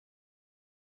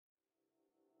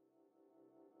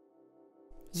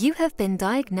You have been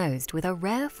diagnosed with a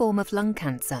rare form of lung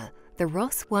cancer, the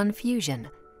ROS1 fusion.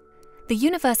 The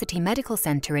University Medical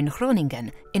Center in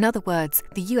Groningen, in other words,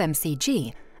 the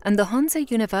UMCG, and the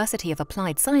Hanzehogeschool University of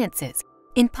Applied Sciences,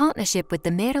 in partnership with the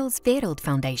Merels Wereld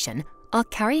Foundation, are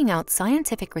carrying out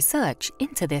scientific research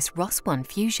into this ROS1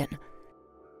 fusion.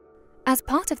 As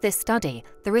part of this study,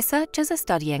 the researchers are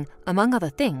studying, among other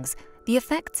things, the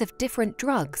effects of different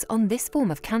drugs on this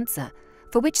form of cancer,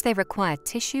 for which they require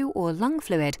tissue or lung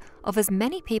fluid of as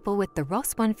many people with the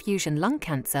ROS1 fusion lung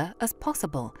cancer as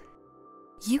possible.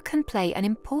 You can play an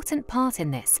important part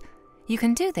in this. You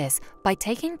can do this by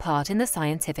taking part in the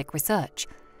scientific research.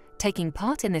 Taking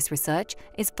part in this research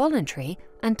is voluntary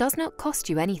and does not cost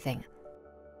you anything.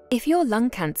 If your lung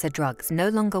cancer drugs no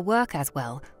longer work as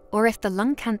well, or if the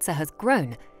lung cancer has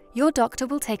grown, your doctor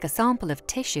will take a sample of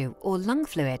tissue or lung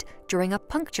fluid during a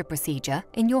puncture procedure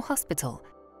in your hospital.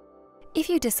 If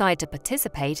you decide to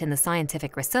participate in the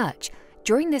scientific research,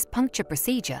 during this puncture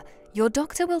procedure, your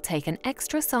doctor will take an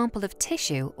extra sample of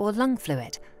tissue or lung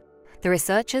fluid. The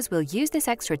researchers will use this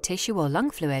extra tissue or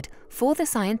lung fluid for the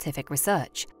scientific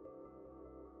research.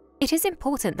 It is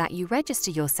important that you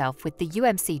register yourself with the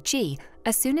UMCG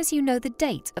as soon as you know the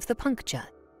date of the puncture.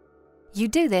 You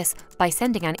do this by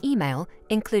sending an email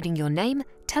including your name,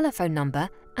 telephone number,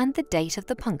 and the date of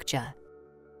the puncture.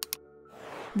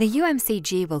 The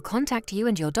UMCG will contact you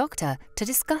and your doctor to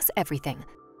discuss everything.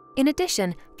 In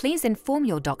addition, please inform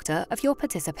your doctor of your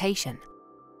participation.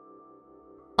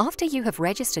 After you have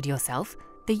registered yourself,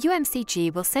 the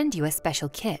UMCG will send you a special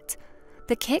kit.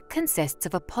 The kit consists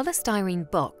of a polystyrene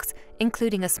box,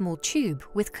 including a small tube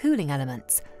with cooling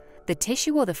elements. The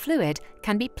tissue or the fluid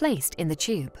can be placed in the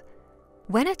tube.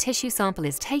 When a tissue sample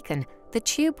is taken, the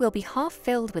tube will be half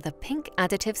filled with a pink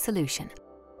additive solution.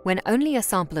 When only a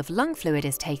sample of lung fluid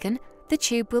is taken, the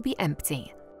tube will be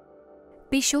empty.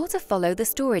 Be sure to follow the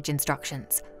storage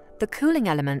instructions. The cooling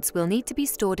elements will need to be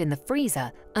stored in the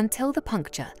freezer until the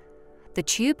puncture. The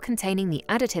tube containing the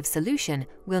additive solution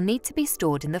will need to be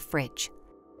stored in the fridge.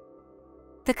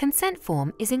 The consent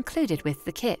form is included with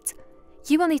the kit.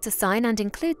 You will need to sign and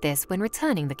include this when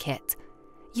returning the kit.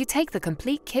 You take the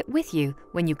complete kit with you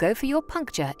when you go for your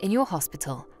puncture in your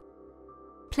hospital.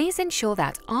 Please ensure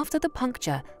that after the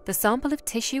puncture, the sample of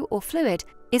tissue or fluid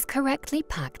is correctly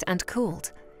packed and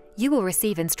cooled. You will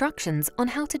receive instructions on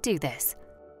how to do this.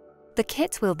 The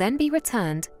kit will then be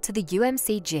returned to the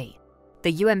UMCG.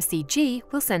 The UMCG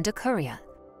will send a courier.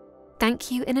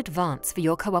 Thank you in advance for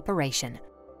your cooperation.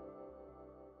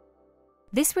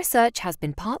 This research has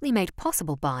been partly made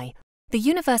possible by the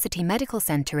University Medical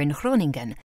Center in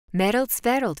Groningen, Merels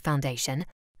Wereld Foundation,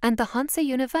 and the Hanzehogeschool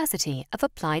University of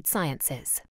Applied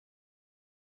Sciences.